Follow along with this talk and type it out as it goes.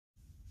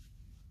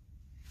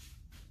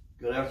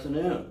Good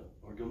afternoon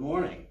or good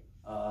morning.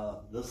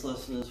 This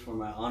lesson is for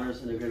my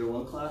Honors Integrated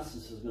 1 class.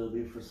 This is going to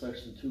be for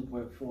section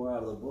 2.4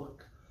 out of the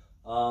book.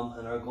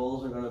 And our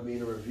goals are going to be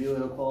to review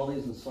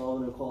inequalities and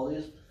solve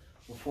inequalities.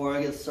 Before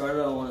I get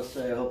started, I want to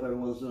say I hope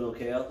everyone's doing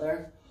okay out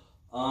there.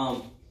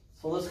 So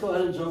let's go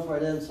ahead and jump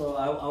right in. So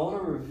I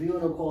want to review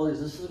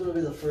inequalities. This is going to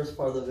be the first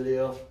part of the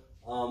video.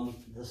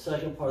 The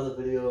second part of the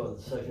video, or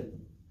the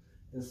second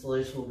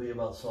installation, will be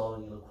about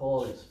solving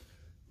inequalities.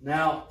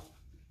 Now,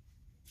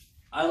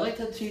 I like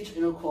to teach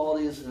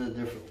inequalities in a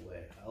different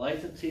way. I like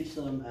to teach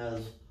them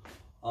as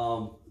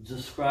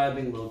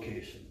describing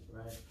location,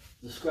 right?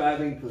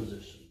 Describing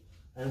position.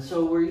 And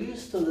so we're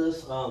used to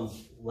this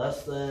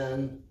less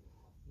than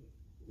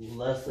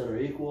or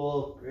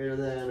equal, greater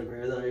than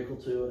or equal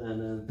to,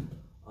 and then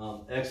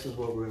x is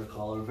what we're going to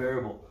call our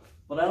variable.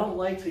 But I don't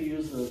like to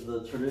use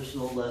the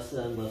traditional less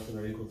than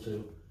or equal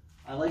to.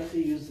 I like to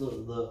use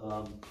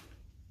the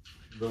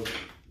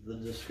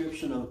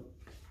description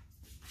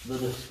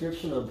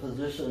of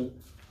position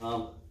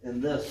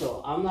in this.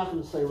 So I'm not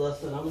going to say less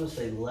than, I'm going to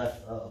say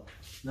left of.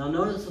 Now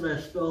notice that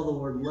I spell the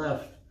word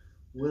left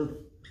with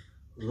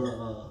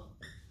the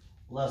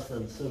less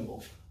than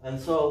symbol. And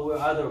so we're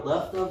either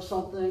left of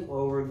something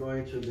or we're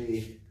going to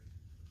be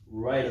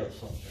right of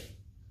something.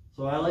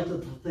 So I like to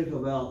think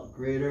about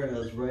greater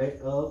as right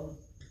of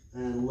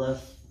and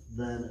less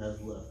than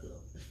as left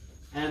of.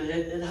 And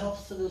it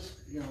helps to just,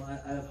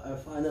 I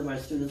find that my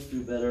students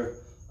do better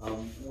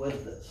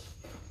with this.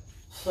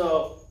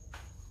 So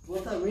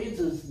what that means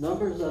is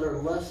numbers that are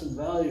less in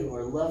value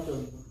are left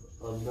of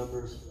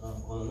numbers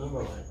on a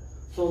number line.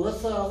 So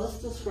let's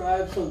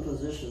describe some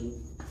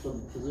positions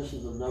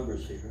of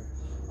numbers here.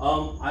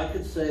 I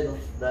could say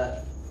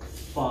that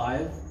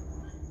 5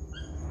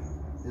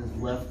 is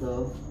left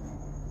of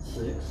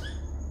 6,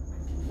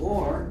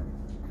 or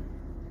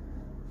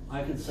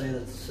I could say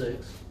that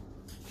 6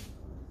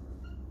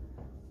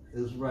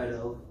 is right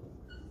of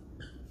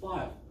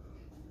 5.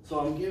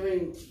 So I'm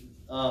giving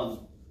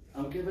I'm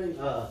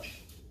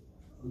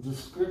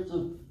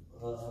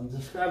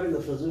describing the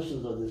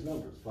positions of these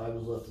numbers. 5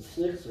 is left of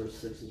 6, or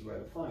 6 is right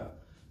of 5.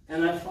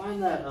 And I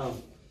find that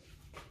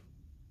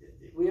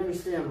we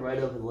understand right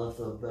of and left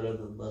of better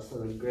than less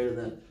than and greater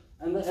than,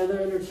 and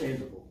they're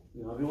interchangeable.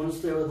 If you want to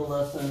stay with the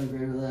less than and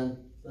greater than,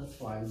 that's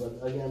fine. But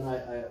again,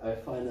 I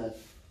find that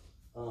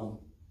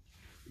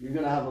you're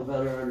going to have a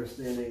better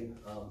understanding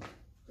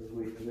as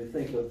we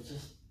think of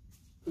just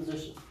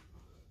position.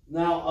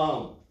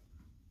 Now,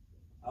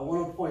 I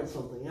want to point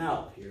something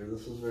out here.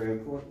 This is very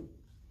important.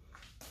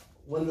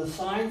 When the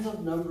signs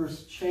of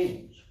numbers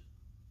change,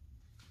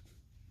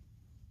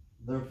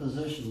 their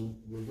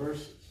position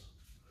reverses.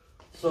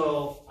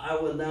 So I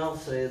would now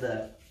say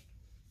that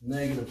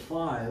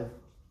 -5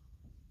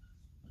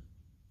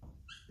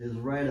 is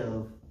right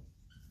of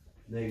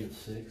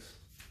 -6,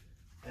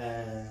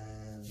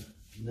 and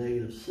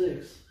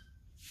 -6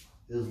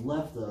 is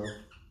left of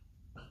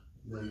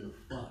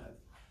 -5.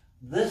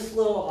 This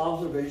little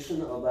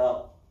observation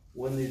about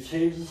when you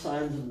change the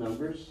signs of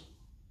numbers,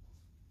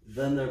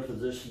 then their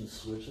position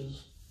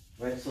switches,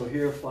 right? So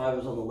here 5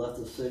 is on the left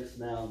of 6,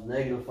 now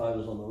 -5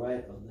 is on the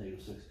right of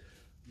 -6.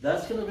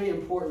 That's going to be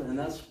important,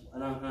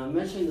 and I'm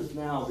mentioning this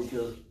now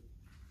because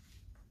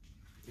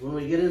when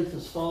we get into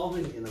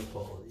solving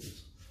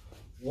inequalities,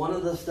 one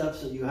of the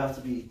steps that you have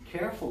to be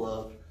careful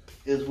of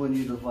is when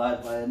you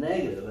divide by a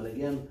negative. And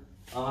again,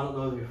 I don't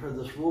know if you've heard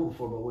this rule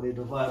before, but when you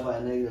divide by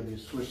a negative, you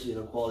switch the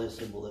inequality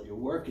symbol that you're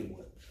working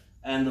with.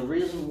 And the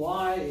reason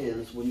why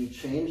is when you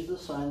change the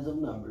signs of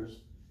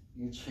numbers,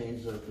 you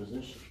change their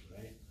positions,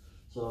 right?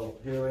 So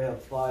here we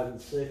have 5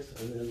 and 6,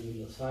 and then when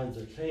the signs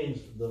are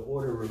changed, the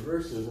order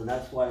reverses, and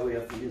that's why we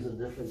have to use a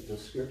different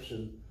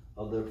description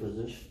of their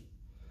position.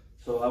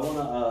 So I want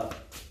to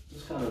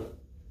just kind of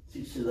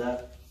teach you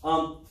that.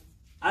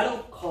 I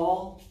don't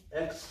call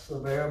x the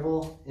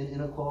variable in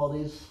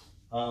inequalities.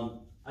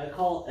 I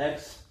call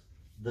x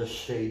the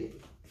shading.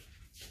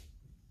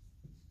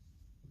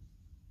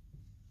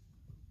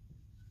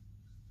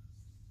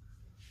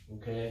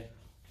 Okay,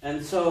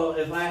 and so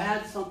if I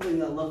had something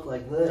that looked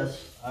like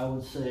this, I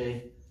would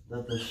say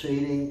that the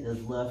shading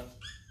is left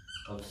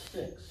of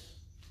 6,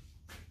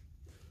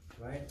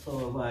 right?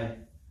 So if I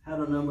had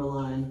a number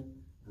line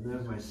and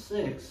there's my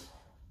 6,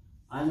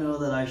 I know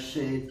that I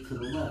shade to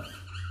the left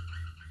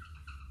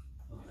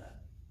of that.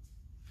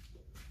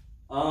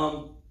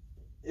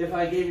 If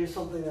I gave you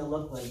something that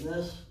looked like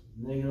this,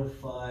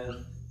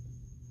 -5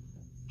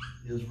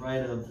 is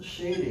right of the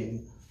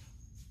shading,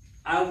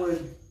 I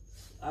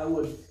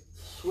would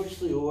switch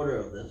the order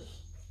of this,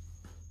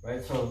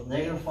 right? So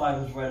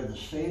 -5 is right of the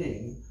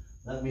shading.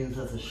 That means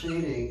that the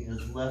shading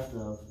is left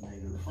of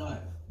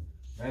 -5,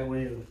 right?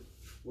 When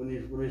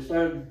we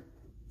started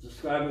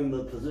describing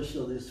the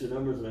position of these two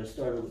numbers, and I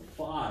started with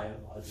 5,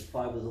 I said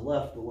 5 is the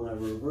left, but when I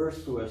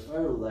reversed who I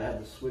started with, I had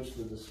to switch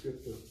the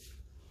descriptive,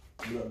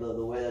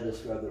 the way I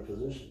describe their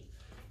position.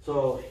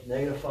 So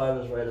 -5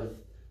 is right of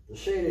the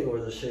shading,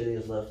 or the shading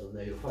is left of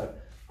 -5.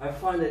 I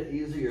find it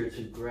easier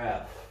to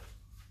graph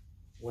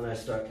when I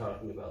start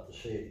talking about the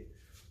shading.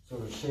 So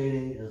the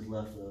shading is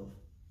left of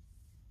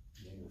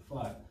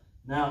 -5.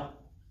 Now,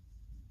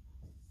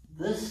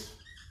 this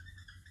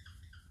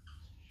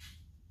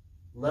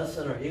less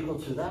than or equal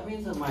to, that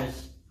means that my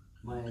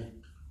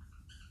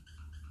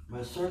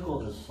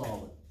circle is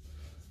solid.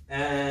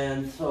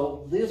 And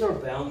so these are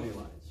boundary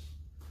lines.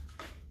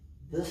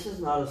 This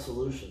is not a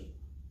solution.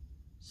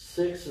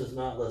 6 is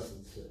not less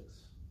than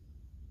 6.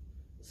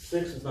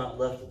 6 is not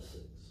left of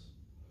 6.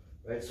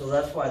 Right? So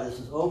that's why this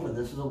is open.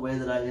 This is a way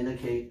that I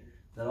indicate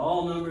that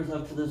all numbers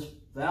up to this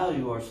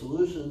value are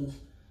solutions,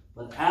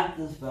 but at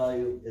this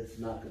value, it's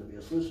not going to be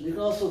a solution. You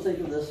can also think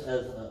of this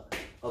as a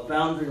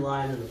boundary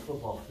line in a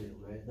football field,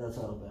 right? That's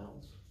out of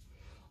bounds.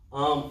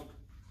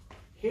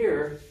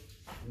 Here,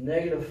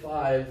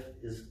 -5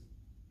 is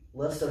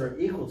less than or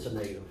equal to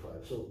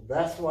 -5. So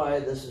that's why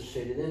this is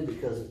shaded in,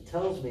 because it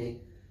tells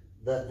me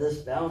that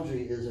this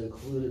boundary is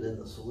included in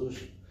the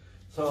solution.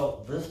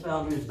 So this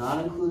boundary is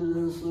not included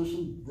in the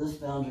solution. This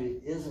boundary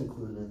is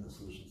included in the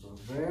solution. So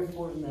it's very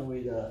important that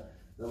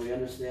we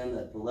understand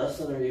that the less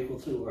than or equal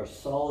to are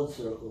solid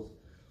circles.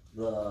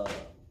 The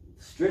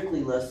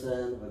strictly less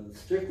than, or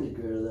strictly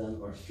greater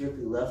than, or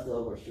strictly left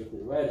of, or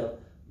strictly right of,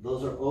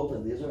 those are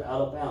open. These are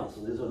out of bounds.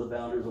 So these are the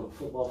boundaries of a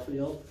football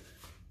field.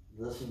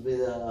 This would be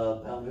the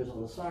boundaries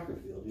on the soccer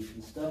field. You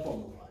can step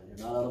on the line. You're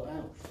not out of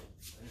bounds.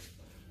 Right?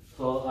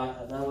 So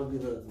that would be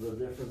the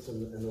difference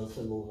in those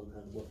symbols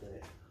and what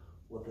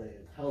they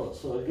tell us.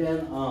 So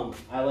again,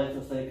 I like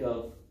to think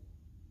of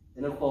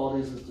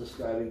inequalities as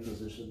describing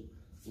position.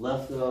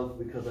 Left of,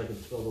 because I can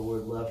spell the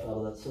word left out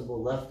of that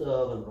symbol. Left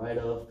of and right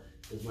of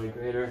is my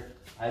greater.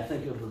 I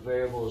think of the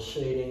variable as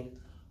shading.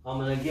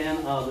 And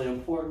again, the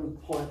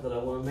important point that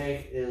I want to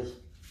make is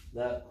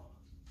that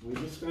we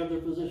describe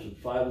their position.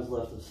 5 is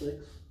left of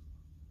 6,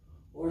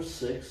 or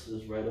 6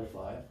 is right of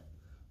 5.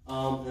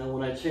 And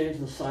when I change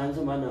the signs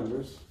of my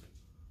numbers,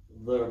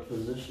 their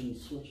position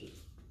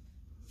switches.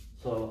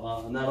 So,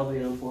 and that'll be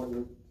an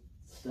important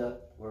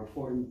step or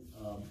important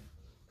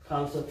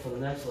concept for the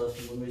next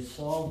lesson when we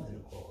solve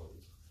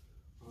inequalities.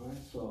 All right,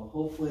 so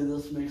hopefully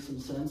this makes some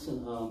sense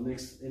and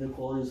makes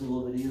inequalities a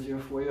little bit easier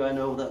for you. I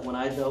know that when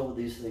I dealt with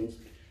these things,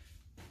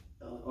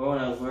 or when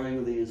I was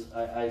learning these,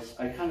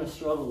 I kind of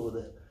struggled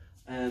with it.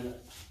 And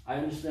I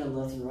understand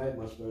left and right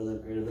much better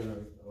than greater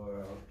than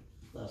or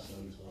less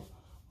than. So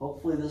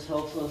hopefully this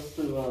helps us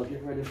to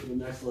get ready for the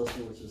next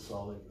lesson, which is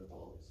solving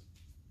inequalities.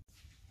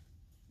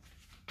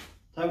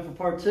 Time for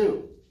part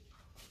 2.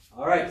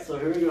 All right, so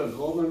here we go.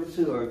 Goal number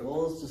 2. Our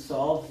goal is to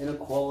solve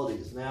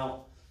inequalities.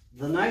 Now,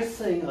 the nice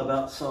thing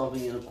about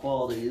solving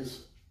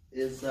inequalities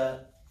is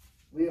that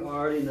we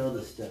already know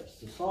the steps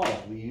to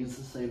solve. We use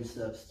the same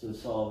steps to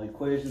solve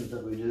equations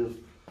that we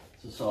do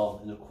to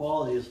solve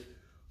inequalities,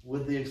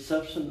 with the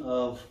exception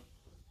of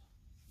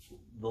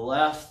the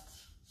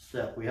last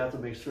step. We have to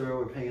make sure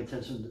we're paying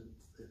attention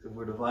if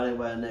we're dividing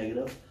by a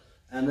negative.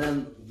 And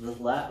then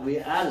we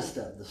add a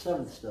step, the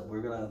 7th step.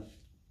 We're going to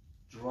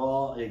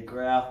draw a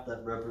graph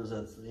that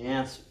represents the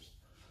answers.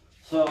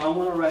 So I'm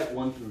going to write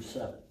 1 through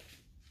 7.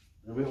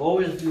 And we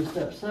always do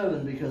step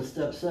 7 because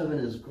step 7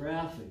 is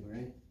graphing,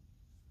 right?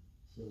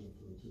 7,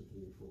 2,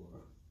 3,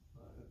 4,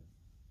 5,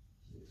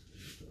 6,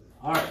 7.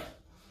 All right.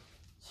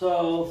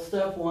 So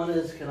step 1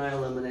 is, can I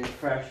eliminate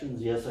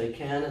fractions? Yes, I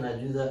can, and I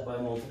do that by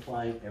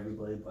multiplying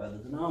everybody by the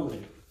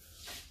denominator.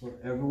 So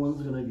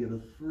everyone's going to get a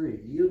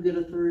 3. You get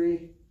a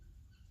 3,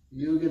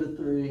 you get a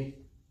 3,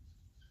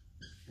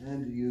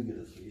 and you get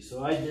a 3.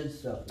 So I did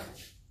step 1.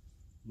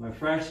 My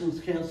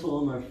fractions cancel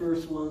on my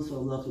first one, so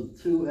I'm left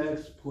with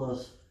 2x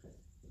plus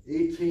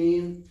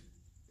 18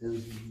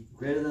 is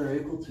greater than or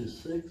equal to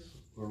 6,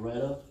 or right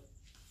up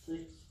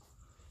 6.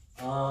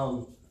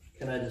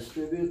 Can I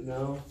distribute?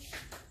 No.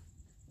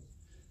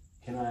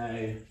 Can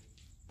I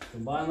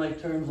combine like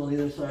terms on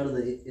either side of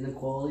the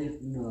inequality?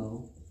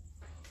 No.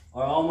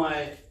 Are all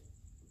my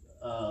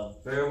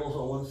variables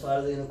on one side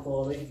of the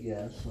inequality?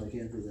 Yes, so I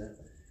can't do that.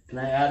 Can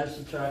I add or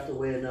subtract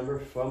away a number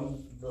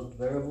from the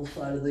variable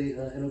side of the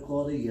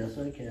inequality? Yes,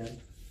 I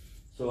can.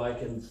 So I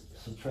can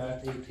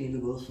subtract 18 to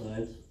both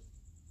sides.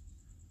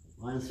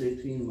 Minus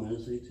 18,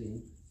 minus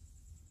 18.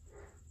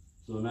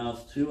 So now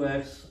it's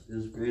 2x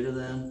is greater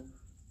than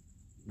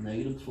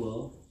negative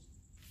 12.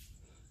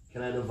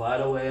 Can I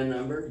divide away a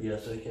number?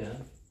 Yes, I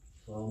can.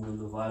 So I'm going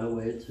to divide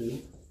away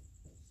 2.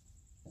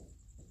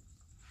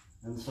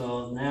 And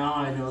so now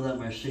I know that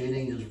my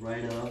shading is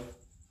right of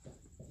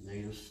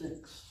negative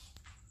 6.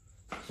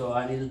 So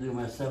I need to do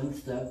my 7th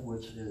step,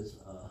 which is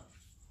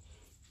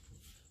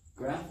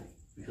graphing,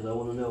 because I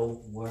want to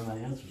know where my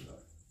answers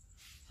are.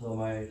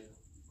 So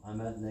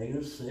I'm at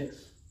negative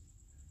 6,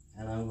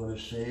 and I'm going to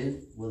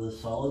shade with a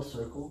solid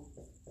circle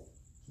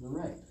to the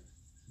right.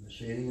 The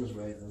shading is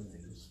right of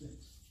negative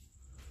 6.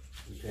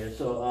 Okay,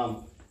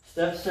 so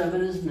step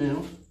 7 is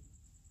new.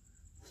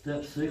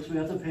 Step 6 we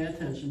have to pay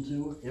attention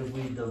to if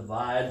we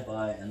divide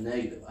by a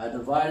negative. I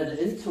divided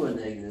into a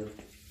negative,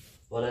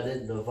 but I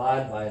didn't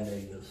divide by a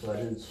negative, so I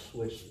didn't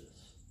switch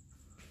this.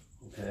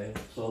 Okay,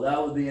 so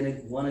that would be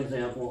one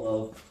example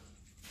of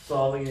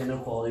solving an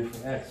inequality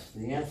for x?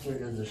 The answer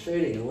is the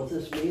shading. And what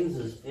this means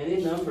is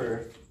any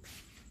number,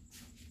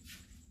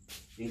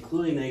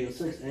 including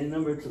 -6, any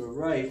number to the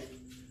right,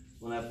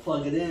 when I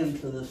plug it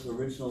into this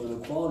original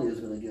inequality, is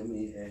going to give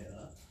me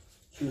a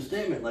true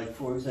statement. Like,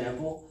 for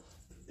example,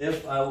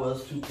 if I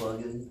was to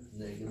plug in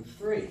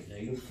 -3,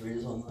 -3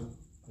 is on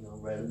the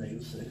right of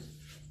 -6.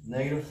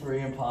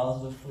 -3 and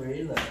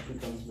 +3, that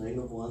becomes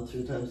 -1.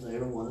 2 times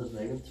 -1 is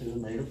 -2.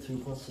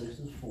 -2 plus 6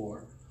 is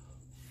 4.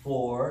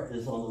 4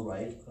 is on the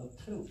right of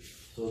 2.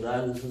 So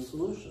that is the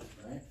solution,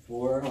 right?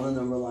 4 on the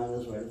number line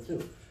is right of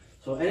 2.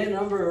 So any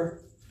number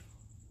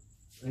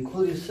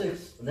including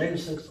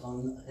 -6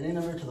 on any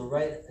number to the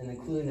right and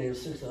including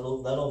 -6,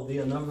 that'll be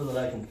a number that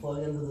I can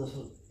plug into this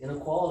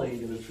inequality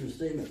and get a true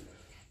statement.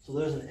 So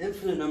there's an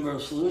infinite number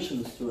of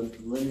solutions to a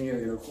linear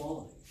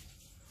inequality.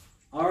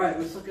 All right,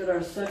 let's look at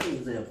our second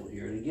example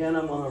here. And again,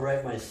 I'm going to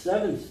write my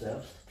 7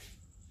 steps.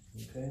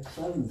 Okay,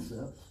 7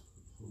 steps.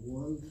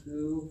 1,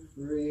 2,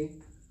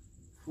 3,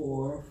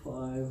 4,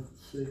 5,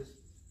 6,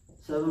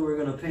 7. We're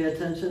going to pay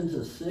attention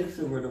to 6,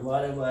 and we're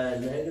dividing by a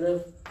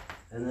negative.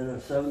 And then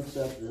our 7th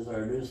step is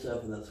our new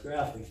step, and that's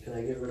graphing. Can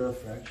I get rid of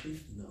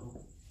fractions?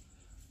 No.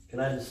 Can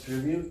I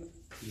distribute?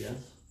 Yes.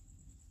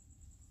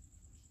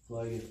 So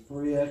I get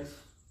 3x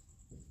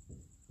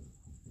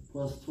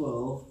plus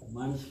 12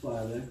 minus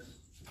 5x,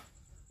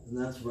 and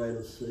that's right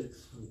of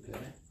 6.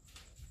 Okay.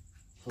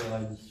 So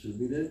I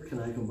distributed. Can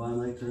I combine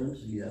like terms?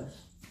 Yes.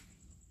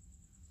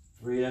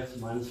 3x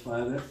minus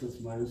 5x, that's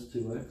minus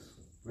 2x.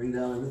 Bring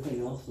down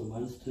everything else, so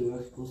minus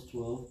 2x plus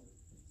 12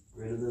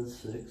 greater than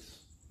 6.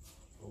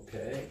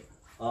 Okay.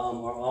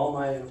 Are all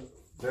my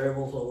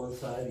variables on one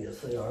side?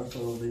 Yes, they are, so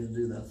I don't need to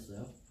do that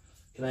step.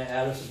 Can I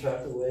add or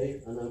subtract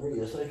away a number?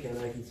 Yes, I can.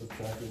 I can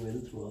subtract away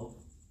to 12.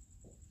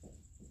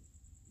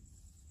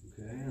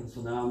 Okay, and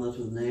so now I'm left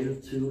with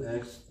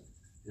 -2x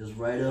is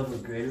right of or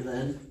greater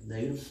than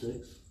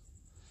 -6.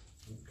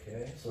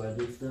 Okay, so I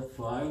did step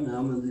 5. Now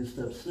I'm going to do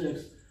step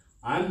 6.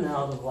 I'm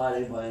now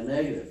dividing by a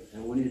negative.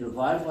 And when you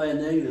divide by a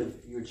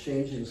negative, you're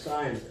changing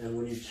signs. And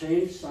when you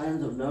change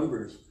signs of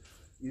numbers,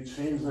 you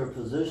change their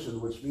position,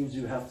 which means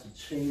you have to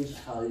change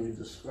how you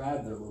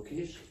describe their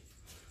location.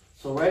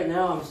 So right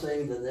now I'm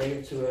saying that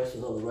 -2x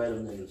is on the right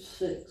of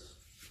 -6,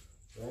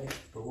 right?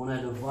 But when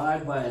I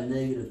divide by a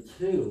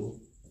 -2,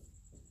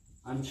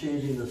 I'm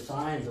changing the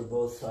signs of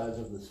both sides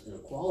of this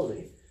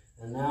inequality.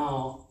 And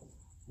now,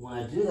 when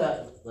I do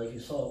that, like you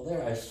saw up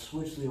there, I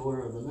switch the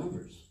order of the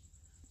numbers.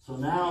 So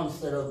now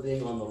instead of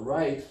being on the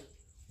right,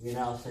 we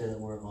now say that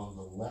we're on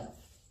the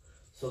left.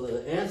 So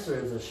the answer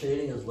is the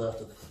shading is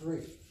left of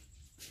 3.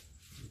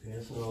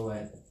 Okay, so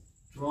I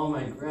draw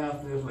my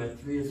graph, there's my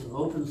 3, it's an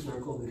open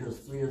circle because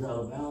 3 is out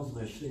of bounds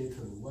and I shade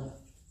to the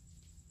left.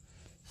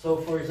 So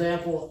for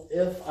example,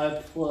 if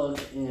I plug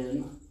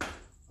in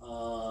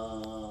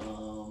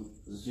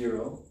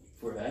 0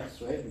 for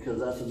x, right, because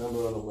that's a number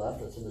on the left,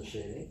 that's in the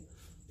shading,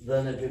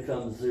 then it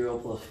becomes 0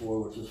 plus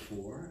 4, which is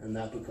 4, and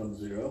that becomes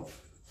 0.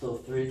 So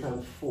 3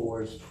 times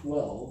 4 is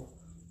 12.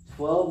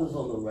 12 is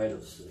on the right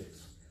of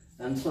 6.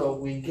 And so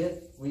we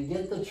get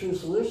the true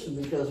solution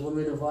because when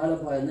we divide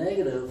it by a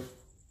negative,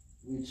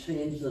 we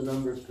change the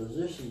number's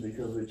position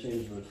because we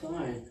changed their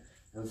sign.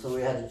 And so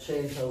we had to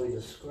change how we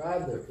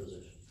describe their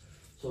position.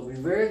 So be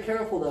very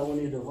careful that when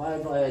you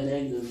divide by a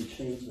negative, you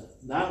change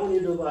that. Not when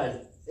you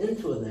divide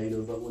into a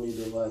negative, but when you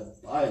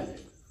divide by a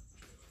negative.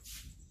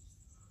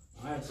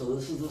 All right, so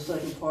this is the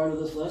second part of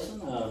this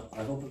lesson.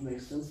 I hope it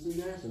makes sense to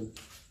you guys, and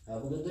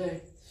have a good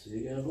day. See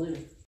you guys later.